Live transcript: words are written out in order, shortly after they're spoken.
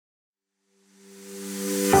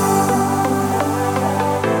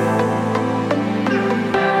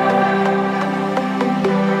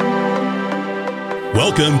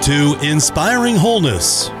Welcome to Inspiring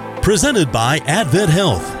Wholeness, presented by Advent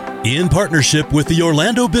Health, in partnership with the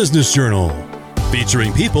Orlando Business Journal,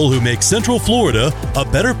 featuring people who make Central Florida a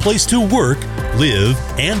better place to work, live,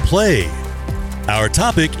 and play. Our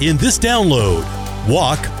topic in this download: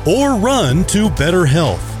 walk or run to better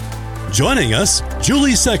health. Joining us,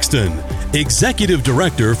 Julie Sexton, Executive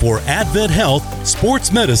Director for Advent Health,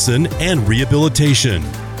 Sports Medicine and Rehabilitation,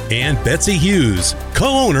 and Betsy Hughes,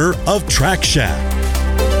 co-owner of Track Shack.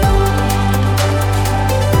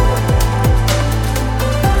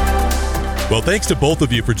 Well, thanks to both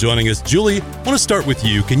of you for joining us. Julie, I want to start with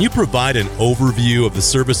you. Can you provide an overview of the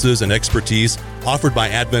services and expertise offered by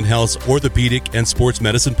Advent Health's Orthopedic and Sports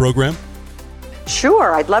Medicine program?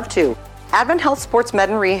 Sure, I'd love to. Advent Health Sports Med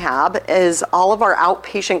and Rehab is all of our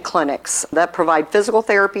outpatient clinics that provide physical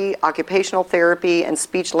therapy, occupational therapy, and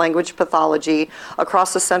speech-language pathology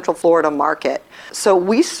across the Central Florida market. So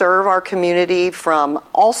we serve our community from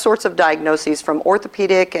all sorts of diagnoses, from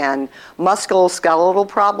orthopedic and musculoskeletal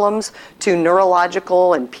problems to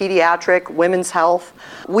neurological and pediatric, women's health.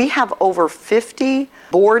 We have over 50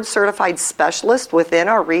 board-certified specialists within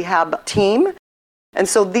our rehab team. And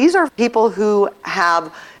so these are people who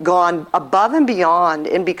have gone above and beyond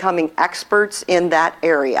in becoming experts in that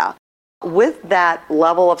area. With that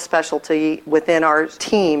level of specialty within our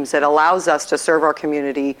teams, it allows us to serve our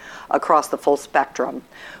community across the full spectrum.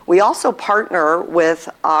 We also partner with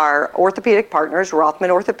our orthopedic partners,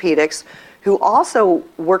 Rothman Orthopedics, who also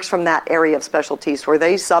works from that area of specialties where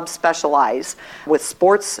they subspecialize with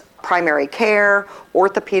sports primary care,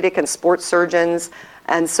 orthopedic and sports surgeons.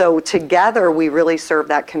 And so together, we really serve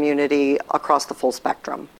that community across the full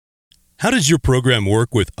spectrum. How does your program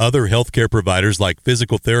work with other healthcare providers like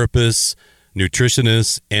physical therapists,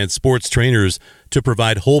 nutritionists, and sports trainers to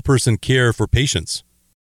provide whole person care for patients?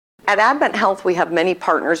 At Advent Health, we have many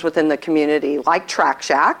partners within the community, like Track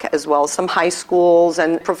Shack, as well as some high schools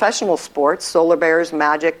and professional sports, Solar Bears,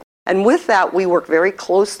 Magic. And with that, we work very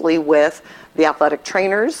closely with the athletic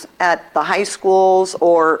trainers at the high schools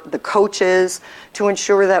or the coaches to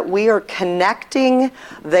ensure that we are connecting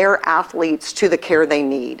their athletes to the care they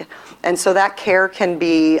need. And so that care can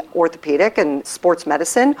be orthopedic and sports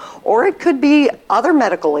medicine, or it could be other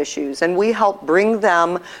medical issues. And we help bring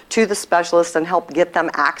them to the specialist and help get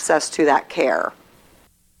them access to that care.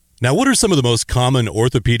 Now, what are some of the most common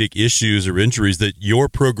orthopedic issues or injuries that your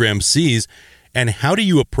program sees, and how do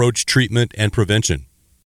you approach treatment and prevention?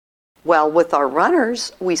 Well, with our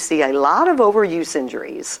runners, we see a lot of overuse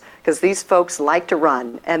injuries because these folks like to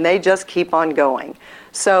run and they just keep on going.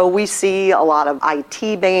 So we see a lot of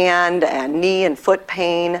IT band and knee and foot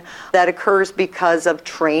pain that occurs because of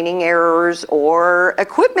training errors or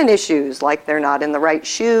equipment issues, like they're not in the right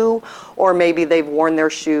shoe, or maybe they've worn their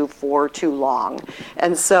shoe for too long.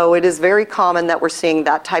 And so it is very common that we're seeing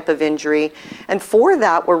that type of injury. And for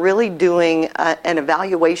that, we're really doing an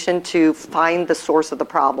evaluation to find the source of the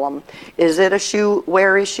problem. Is it a shoe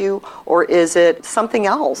wear issue, or is it something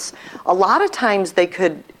else? A lot of times they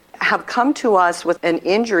could have come to us with an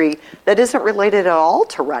injury that isn't related at all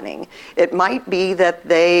to running. It might be that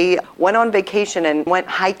they went on vacation and went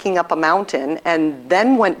hiking up a mountain and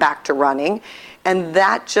then went back to running, and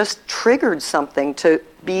that just triggered something to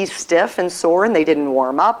be stiff and sore and they didn't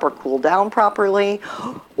warm up or cool down properly.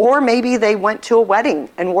 Or maybe they went to a wedding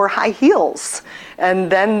and wore high heels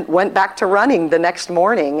and then went back to running the next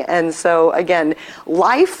morning. And so again,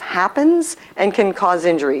 life happens and can cause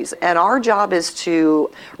injuries. And our job is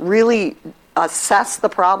to really assess the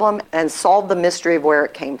problem and solve the mystery of where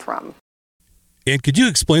it came from. And could you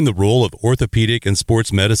explain the role of orthopedic and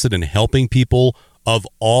sports medicine in helping people of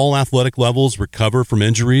all athletic levels recover from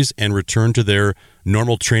injuries and return to their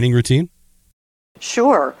normal training routine?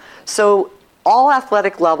 Sure. So all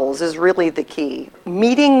athletic levels is really the key.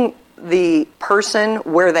 Meeting the person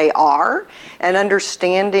where they are and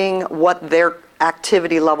understanding what their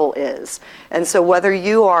activity level is. And so whether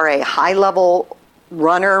you are a high-level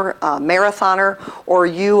runner, marathoner, or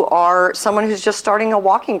you are someone who's just starting a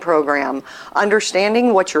walking program,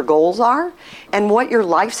 understanding what your goals are and what your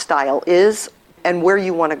lifestyle is and where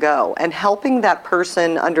you want to go, and helping that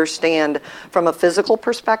person understand from a physical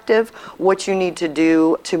perspective what you need to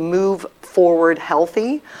do to move forward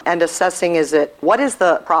healthy, and assessing what is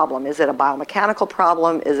the problem? Is it a biomechanical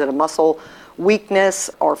problem? Is it a muscle weakness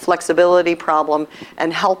or flexibility problem?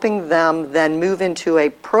 And helping them then move into a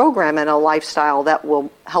program and a lifestyle that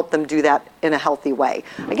will help them do that in a healthy way.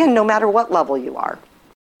 Again, no matter what level you are.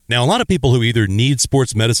 Now, a lot of people who either need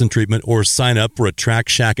sports medicine treatment or sign up for a Track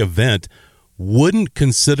Shack event wouldn't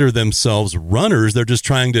consider themselves runners. They're just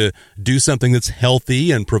trying to do something that's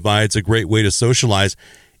healthy and provides a great way to socialize.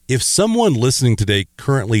 if someone listening today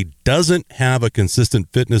currently doesn't have a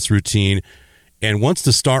consistent fitness routine and wants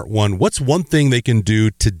to start one, what's one thing they can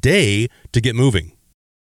do today to get moving?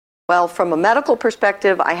 Well, from a medical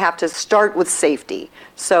perspective, I have to start with safety.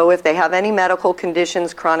 So if they have any medical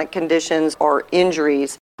conditions, chronic conditions, or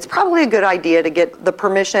injuries, it's probably a good idea to get the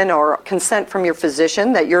permission or consent from your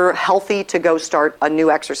physician that you're healthy to go start a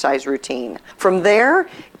new exercise routine. From there,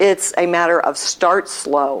 it's a matter of start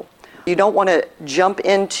slow. You don't want to jump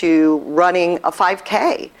into running a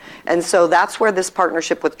 5K. And so that's where this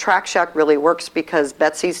partnership with Track Shack really works, because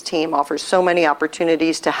Betsy's team offers so many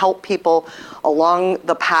opportunities to help people along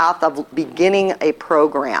the path of beginning a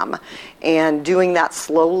program and doing that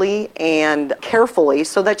slowly and carefully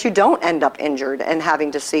so that you don't end up injured and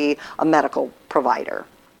having to see a medical provider.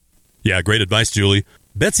 Yeah, great advice, Julie.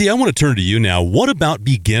 Betsy, I want to turn to you now. What about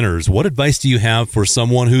beginners? What advice do you have for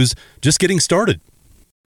someone who's just getting started?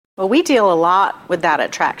 Well, we deal a lot with that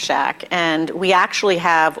at Track Shack, and we actually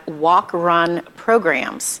have walk-run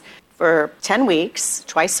programs for 10 weeks,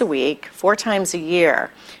 twice a week, 4 times a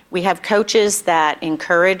year. We have coaches that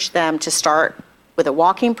encourage them to start with a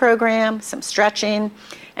walking program, some stretching,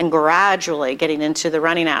 and gradually getting into the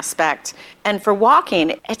running aspect. And for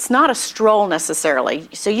walking, it's not a stroll necessarily,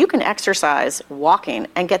 so you can exercise walking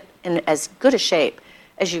and get in as good a shape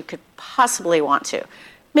as you could possibly want to.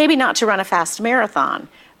 Maybe not to run a fast marathon,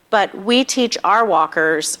 but we teach our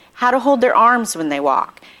walkers how to hold their arms when they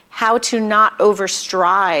walk, how to not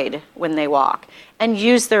overstride when they walk, and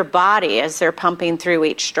use their body as they're pumping through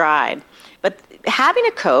each stride. But having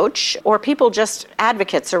a coach or people, just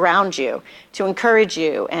advocates around you to encourage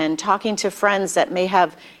you, and talking to friends that may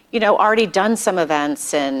have, already done some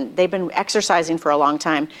events and they've been exercising for a long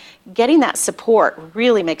time, getting that support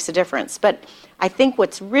really makes a difference. But I think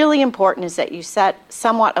what's really important is that you set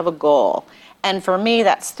somewhat of a goal. And for me,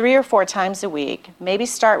 that's 3 or 4 times a week. Maybe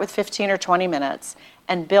start with 15 or 20 minutes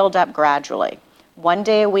and build up gradually. 1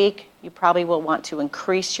 day a week, you probably will want to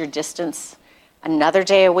increase your distance. Another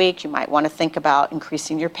day a week, you might want to think about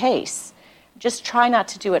increasing your pace. Just try not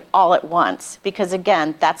to do it all at once, because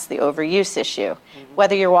again, that's the overuse issue,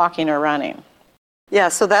 whether you're walking or running. Yeah,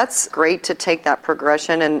 so that's great to take that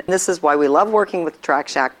progression, and this is why we love working with Track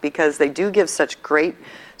Shack, because they do give such great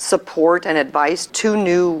support and advice to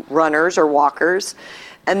new runners or walkers.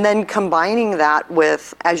 And then combining that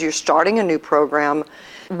with, as you're starting a new program,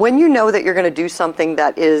 when you know that you're going to do something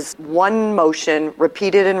that is one motion,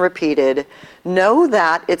 repeated and repeated, know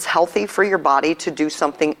that it's healthy for your body to do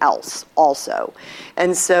something else also.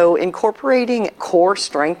 And so incorporating core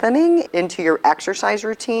strengthening into your exercise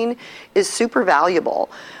routine is super valuable.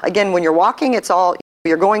 Again, when you're walking,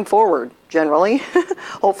 you're going forward generally,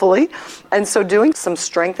 hopefully. And so doing some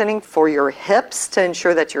strengthening for your hips to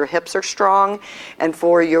ensure that your hips are strong, and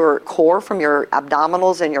for your core from your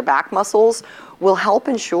abdominals and your back muscles will help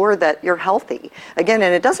ensure that you're healthy. Again,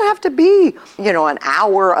 and it doesn't have to be, an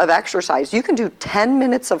hour of exercise. You can do 10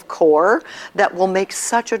 minutes of core that will make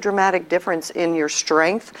such a dramatic difference in your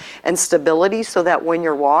strength and stability, so that when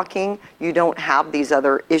you're walking, you don't have these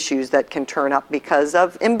other issues that can turn up because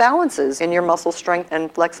of imbalances in your muscle strength and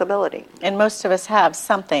flexibility. And most of us have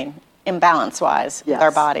something imbalance-wise with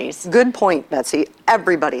our bodies. Good point, Betsy.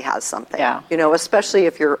 Everybody has something. Yeah. Especially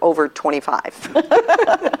if you're over 25.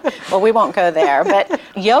 Well, we won't go there, but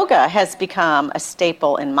yoga has become a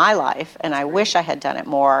staple in my life, and I wish I had done it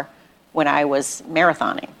more when I was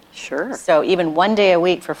marathoning. Sure. So even 1 day a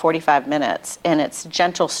week for 45 minutes, and it's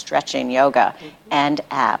gentle stretching yoga and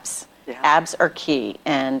abs. Yeah. Abs are key,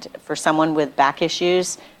 and for someone with back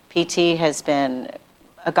issues, PT has been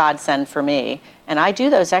a godsend for me. And I do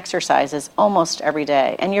those exercises almost every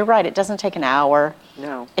day. And you're right, it doesn't take an hour.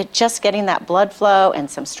 No. It's just getting that blood flow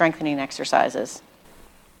and some strengthening exercises.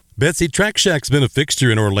 Betsy, Track Shack's been a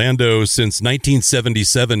fixture in Orlando since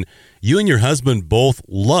 1977. You and your husband both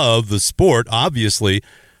love the sport, obviously.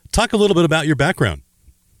 Talk a little bit about your background.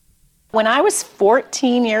 When I was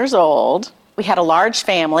 14 years old, we had a large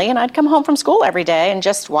family, and I'd come home from school every day and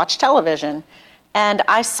just watch television. And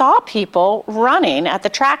I saw people running at the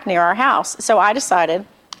track near our house. So I decided,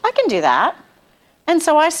 I can do that. And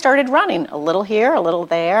so I started running a little here, a little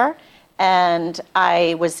there. And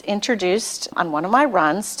I was introduced on one of my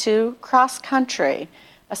runs to cross country,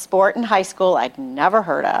 a sport in high school I'd never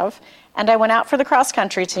heard of. And I went out for the cross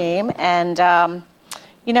country team. And,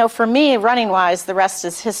 for me, running-wise, the rest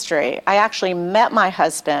is history. I actually met my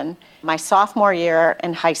husband my sophomore year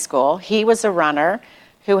in high school. He was a runner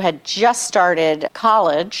who had just started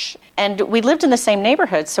college, And we lived in the same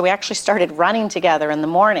neighborhood, so we actually started running together in the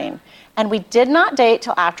morning. And we did not date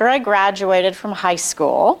till after I graduated from high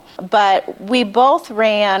school, but we both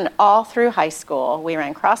ran all through high school. We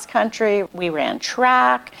ran cross country, we ran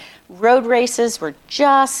track, road races were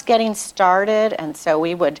just getting started, and so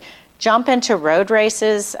we would jump into road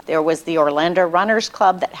races. There was the Orlando Runners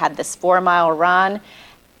Club that had this 4-mile run.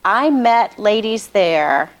 I met ladies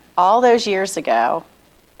there all those years ago,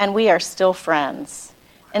 and we are still friends.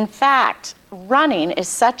 In fact, running is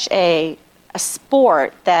such a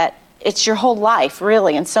sport that it's your whole life,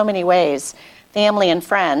 really, in so many ways, family and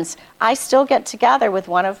friends. I still get together with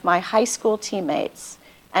one of my high school teammates,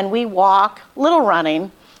 and we walk, little running.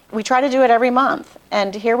 We try to do it every month,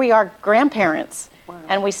 and here we are, grandparents,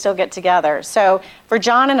 and we still get together. So for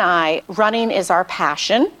John and I, running is our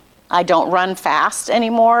passion. I don't run fast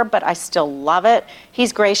anymore, but I still love it.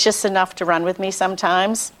 He's gracious enough to run with me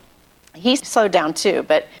sometimes. He's slowed down too,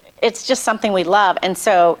 but it's just something we love. And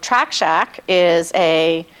so Track Shack is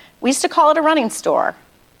we used to call it a running store,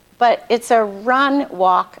 but it's a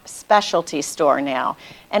run-walk specialty store now.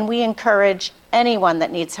 And we encourage anyone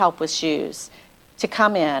that needs help with shoes to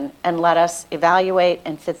come in and let us evaluate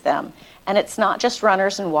and fit them. And it's not just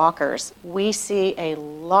runners and walkers. We see a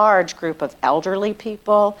large group of elderly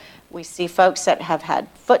people. We see folks that have had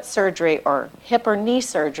foot surgery or hip or knee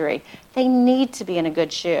surgery. They need to be in a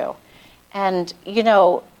good shoe. And,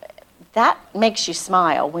 that makes you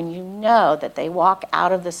smile when you know that they walk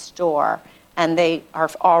out of the store and they are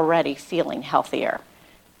already feeling healthier.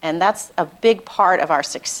 And that's a big part of our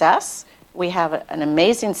success. We have an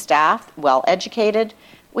amazing staff, well-educated.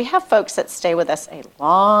 We have folks that stay with us a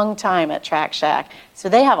long time at Track Shack. So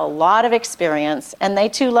they have a lot of experience, and they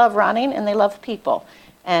too love running, and they love people.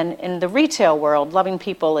 And in the retail world, loving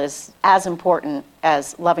people is as important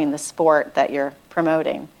as loving the sport that you're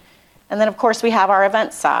promoting. And then, of course, we have our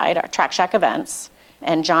event side, our Track Shack events.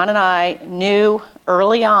 And John and I knew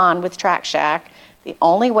early on with Track Shack, the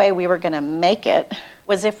only way we were going to make it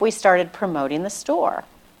was if we started promoting the store.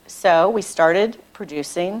 So we started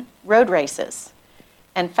producing road races.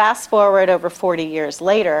 And fast forward over 40 years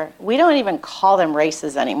later, we don't even call them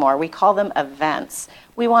races anymore. We call them events.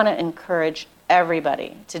 We want to encourage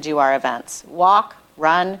everybody to do our events. Walk,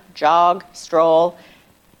 run, jog, stroll,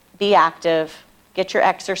 be active, get your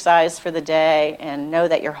exercise for the day, and know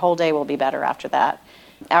that your whole day will be better after that.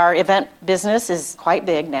 Our event business is quite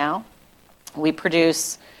big now. We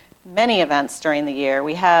produce many events during the year.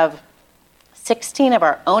 We have 16 of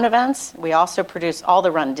our own events. We also produce all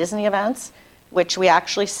the Run Disney events, which we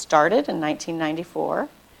actually started in 1994.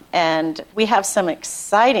 And we have some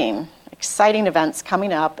exciting events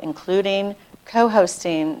coming up, including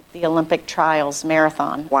co-hosting the Olympic Trials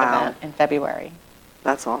Marathon event in February.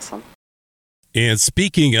 That's awesome. And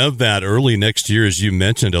speaking of that, early next year, as you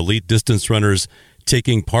mentioned, elite distance runners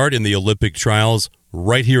taking part in the Olympic trials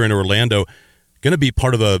right here in Orlando, going to be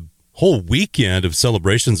part of a whole weekend of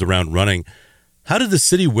celebrations around running. How did the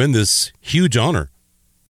city win this huge honor?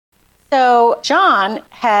 So John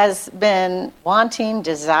has been wanting,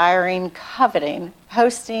 desiring, coveting,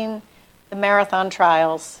 hosting the marathon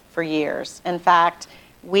trials for years. In fact,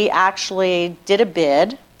 we actually did a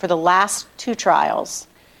bid for the last 2 trials,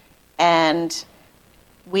 and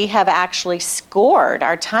we have actually scored,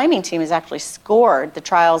 our timing team has actually scored the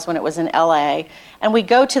trials when it was in LA, and we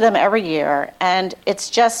go to them every year, and it's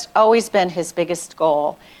just always been his biggest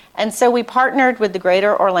goal. And so we partnered with the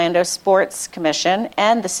Greater Orlando Sports Commission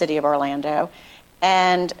and the City of Orlando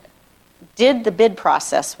and did the bid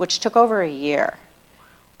process, which took over a year.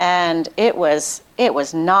 And it was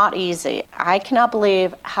not easy. I cannot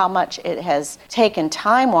believe how much it has taken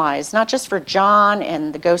time-wise, not just for John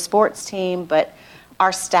and the Go Sports team, but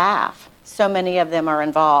our staff. So many of them are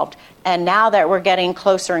involved. And now that we're getting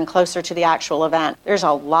closer and closer to the actual event, there's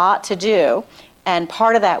a lot to do. And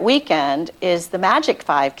part of that weekend is the Magic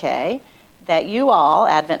 5K that you all,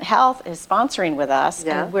 Advent Health, is sponsoring with us.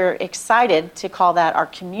 Yeah. And we're excited to call that our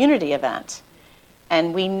community event.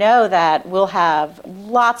 And we know that we'll have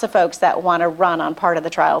lots of folks that want to run on part of the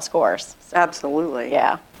trials course. Absolutely.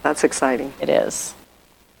 Yeah. That's exciting. It is.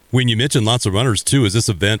 When you mention lots of runners, too, is this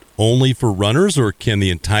event only for runners, or can the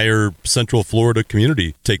entire Central Florida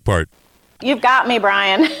community take part? You've got me,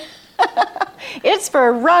 Brian. It's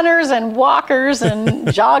for runners and walkers and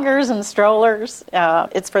joggers and strollers.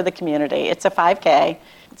 It's for the community. It's a 5K.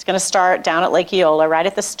 It's going to start down at Lake Eola, right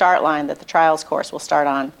at the start line that the trials course will start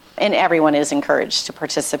on. And everyone is encouraged to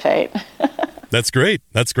participate. That's great.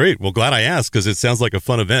 That's great. Well, glad I asked, because it sounds like a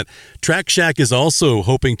fun event. Track Shack is also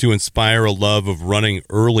hoping to inspire a love of running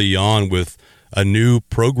early on with a new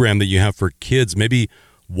program that you have for kids. Maybe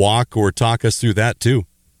walk or talk us through that too.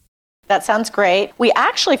 That sounds great. We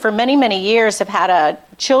actually, for many, many years, have had a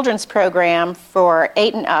children's program for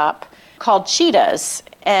 8 and up called Cheetahs.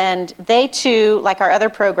 And they too, like our other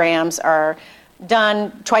programs, are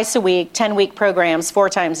done twice a week, 10-week programs, 4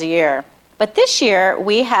 times a year. But this year,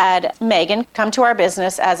 we had Megan come to our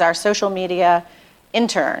business as our social media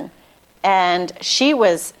intern. And she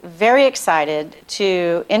was very excited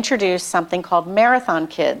to introduce something called Marathon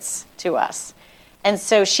Kids to us. And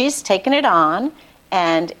so she's taken it on,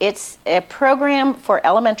 and it's a program for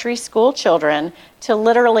elementary school children to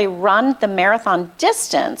literally run the marathon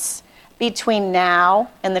distance between now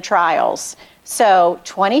and the trials. So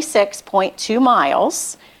 26.2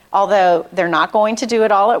 miles, although they're not going to do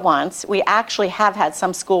it all at once. We actually have had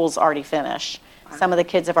some schools already finish. Some of the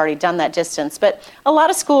kids have already done that distance. But a lot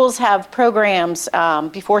of schools have programs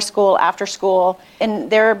before school, after school, and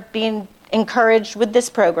they're being encouraged with this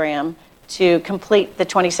program to complete the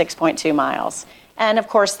 26.2 miles. And of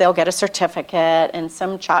course, they'll get a certificate and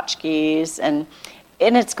some tchotchkes, and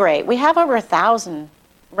it's great. We have over 1,000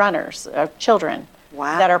 runners, children,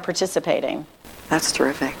 that are participating. That's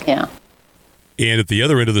terrific. Yeah. And at the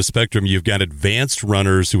other end of the spectrum, you've got advanced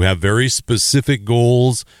runners who have very specific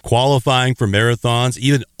goals, qualifying for marathons,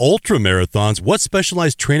 even ultra marathons. What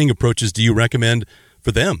specialized training approaches do you recommend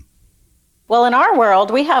for them? Well, in our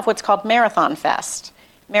world, we have what's called Marathon Fest.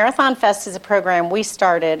 Marathon Fest is a program we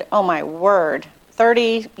started,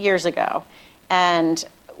 30 years ago. And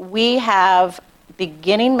we have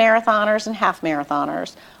beginning marathoners and half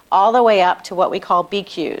marathoners, all the way up to what we call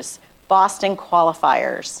BQs, Boston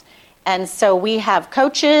Qualifiers. And so we have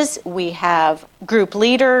coaches, we have group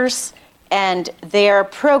leaders, and their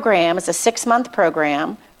program is a 6-month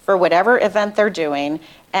program for whatever event they're doing,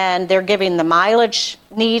 and they're giving the mileage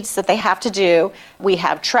needs that they have to do. We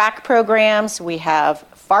have track programs, we have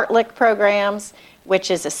fartlek programs,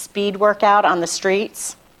 which is a speed workout on the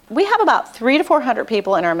streets. We have about 300 to 400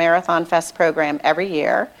 people in our Marathon Fest program every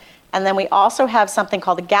year, and then we also have something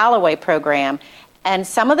called the Galloway program. And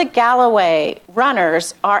some of the Galloway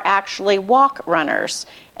runners are actually walk runners.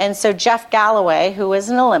 And so Jeff Galloway, who is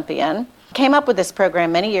an Olympian, came up with this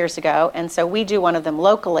program many years ago, and so we do one of them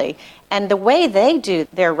locally. And the way they do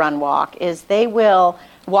their run walk is they will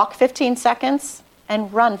walk 15 seconds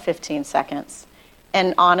and run 15 seconds,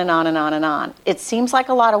 and on and on and on and on. It seems like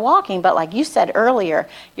a lot of walking, but like you said earlier,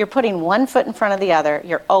 you're putting one foot in front of the other.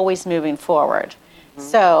 You're always moving forward.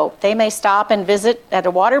 So they may stop and visit at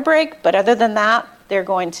a water break, but other than that, they're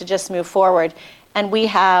going to just move forward. And we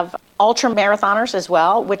have ultra marathoners as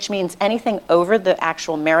well, which means anything over the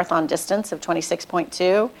actual marathon distance of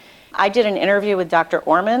 26.2. I did an interview with Dr.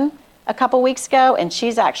 Orman a couple weeks ago, and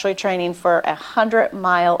she's actually training for a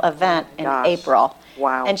 100-mile event in April.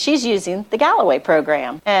 Wow. And she's using the Galloway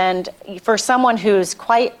program. And for someone who's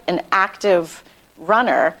quite an active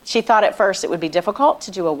runner, she thought at first it would be difficult to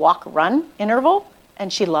do a walk-run interval,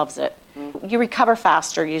 and she loves it. You recover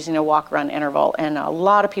faster using a walk-run interval, and a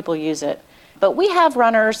lot of people use it. But we have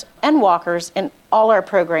runners and walkers in all our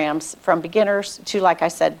programs, from beginners to, like I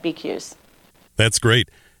said, BQs. That's great.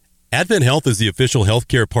 Advent Health is the official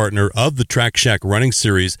healthcare partner of the Track Shack Running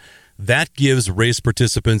Series. That gives race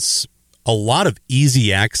participants a lot of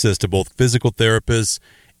easy access to both physical therapists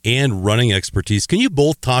and running expertise. Can you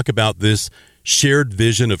both talk about this shared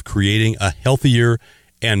vision of creating a healthier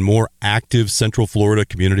and more active Central Florida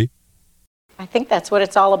community? I think that's what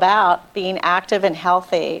it's all about, being active and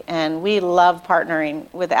healthy. And we love partnering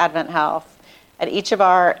with Advent Health. At each of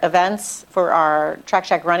our events for our Track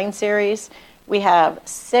Shack Running Series, we have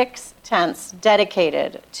 6 tents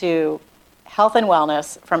dedicated to health and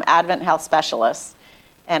wellness from Advent Health specialists.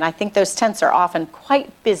 And I think those tents are often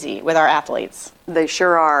quite busy with our athletes. They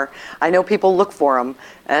sure are. I know people look for them,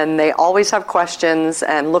 and they always have questions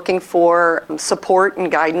and looking for support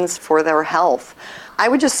and guidance for their health. I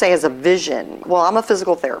would just say as a vision, well, I'm a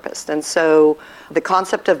physical therapist, and so the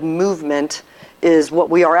concept of movement is what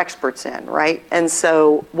we are experts in, right? And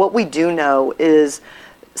so what we do know is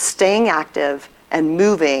staying active and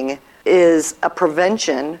moving is a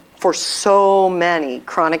prevention for so many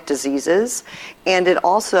chronic diseases, and it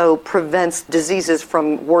also prevents diseases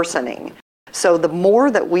from worsening. So the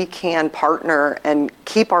more that we can partner and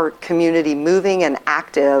keep our community moving and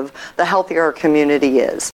active, the healthier our community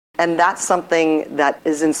is. And that's something that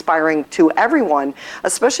is inspiring to everyone,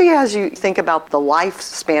 especially as you think about the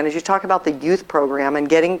lifespan, as you talk about the youth program and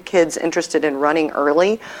getting kids interested in running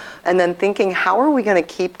early, and then thinking, how are we going to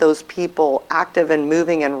keep those people active and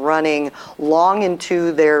moving and running long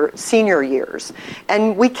into their senior years?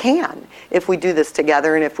 And we can if we do this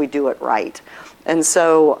together and if we do it right. And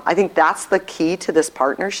so I think that's the key to this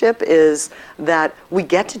partnership, is that we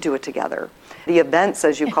get to do it together. the events,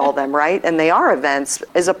 as you call them, right? And they are events,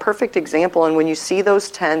 is a perfect example. And when you see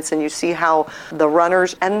those tents and you see how the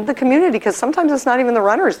runners and the community, because sometimes it's not even the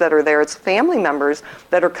runners that are there, it's family members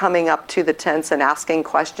that are coming up to the tents and asking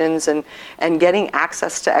questions and getting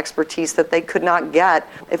access to expertise that they could not get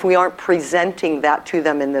if we aren't presenting that to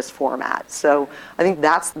them in this format. So I think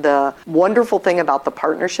that's the wonderful thing about the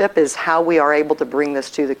partnership, is how we are able to bring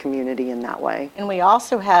this to the community in that way. And we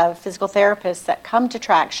also have physical therapists that come to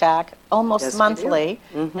Track Shack almost monthly,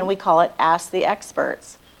 and we call it Ask the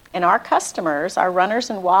Experts. And our customers, our runners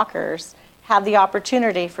and walkers, have the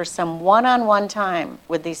opportunity for some one-on-one time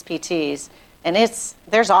with these PTs, and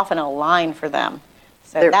there's often a line for them.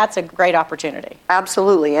 So that's a great opportunity.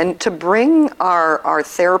 Absolutely. And to bring our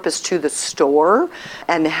therapists to the store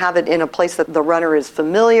and have it in a place that the runner is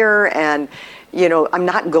familiar, and I'm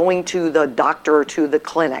not going to the doctor or to the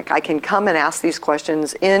clinic. I can come and ask these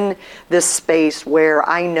questions in this space where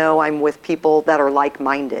I know I'm with people that are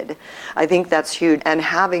like-minded. I think that's huge. And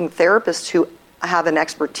having therapists who have an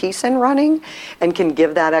expertise in running and can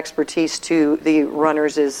give that expertise to the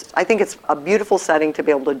runners I think it's a beautiful setting to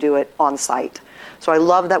be able to do it on site. So I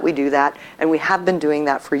love that we do that, and we have been doing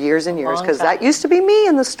that for years and years, because that used to be me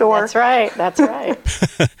in the store. That's right.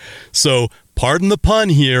 So, pardon the pun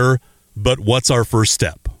here, but what's our first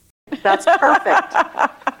step? That's perfect.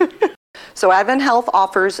 So Advent Health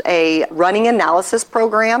offers a running analysis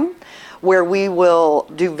program where we will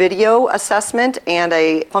do video assessment and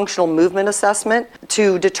a functional movement assessment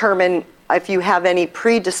to determine if you have any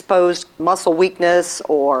predisposed muscle weakness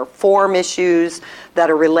or form issues that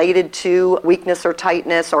are related to weakness or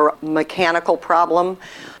tightness or mechanical problem.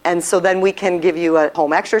 And so then we can give you a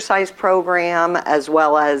home exercise program, as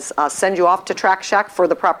well as send you off to Track Shack for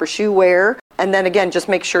the proper shoe wear. And then again, just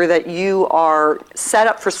make sure that you are set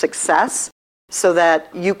up for success so that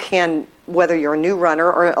you can, whether you're a new runner,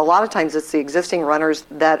 or a lot of times it's the existing runners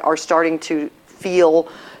that are starting to feel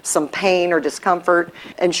some pain or discomfort,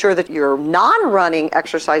 ensure that your non-running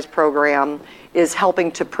exercise program is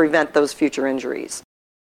helping to prevent those future injuries.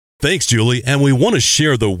 Thanks, Julie. And we want to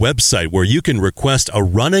share the website where you can request a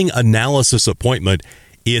running analysis appointment.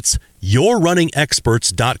 It's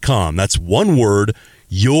yourrunningexperts.com. That's one word,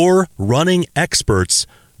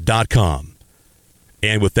 yourrunningexperts.com.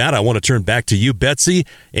 And with that, I want to turn back to you, Betsy,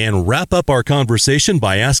 and wrap up our conversation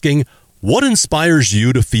by asking, what inspires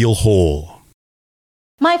you to feel whole?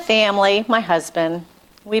 My family, my husband,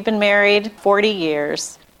 we've been married 40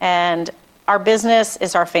 years, and our business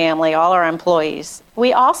is our family, all our employees.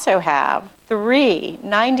 We also have 3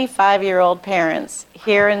 95-year-old parents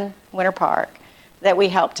here in Winter Park that we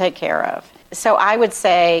help take care of. So I would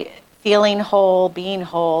say feeling whole, being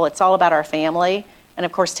whole, it's all about our family, and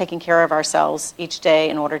of course taking care of ourselves each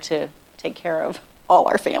day in order to take care of all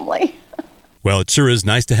our family. Well, it sure is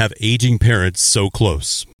nice to have aging parents so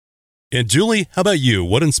close. And Julie, how about you?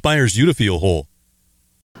 What inspires you to feel whole?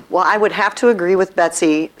 Well, I would have to agree with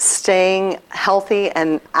Betsy, staying healthy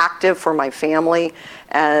and active for my family,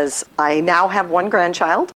 as I now have 1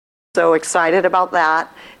 grandchild. So excited about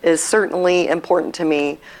that is certainly important to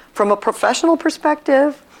me. From a professional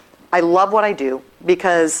perspective, I love what I do,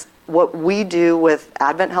 because what we do with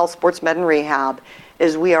Advent Health Sports Med and Rehab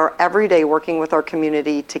is we are every day working with our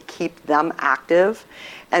community to keep them active,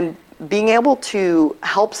 and being able to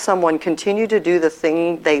help someone continue to do the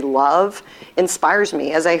thing they love inspires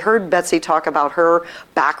me. As I heard Betsy talk about her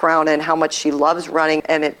background and how much she loves running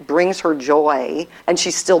and it brings her joy, and she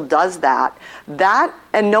still does that,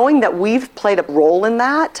 and knowing that we've played a role in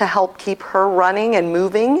that to help keep her running and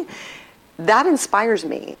moving, that inspires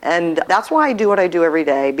me. And that's why I do what I do every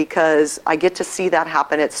day, because I get to see that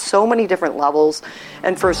happen at so many different levels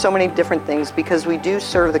and for so many different things, because we do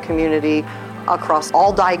serve the community across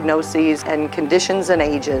all diagnoses and conditions and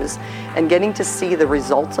ages, and getting to see the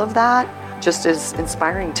results of that just is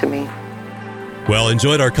inspiring to me. Well,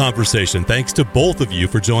 enjoyed our conversation. Thanks to both of you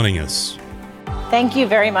for joining us. Thank you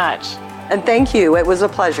very much. And thank you. It was a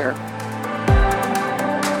pleasure.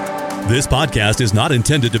 This podcast is not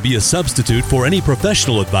intended to be a substitute for any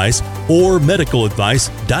professional advice or medical advice,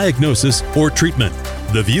 diagnosis, or treatment.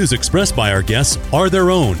 The views expressed by our guests are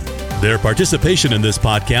their own. Their participation in this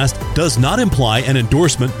podcast does not imply an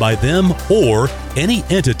endorsement by them or any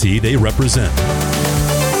entity they represent.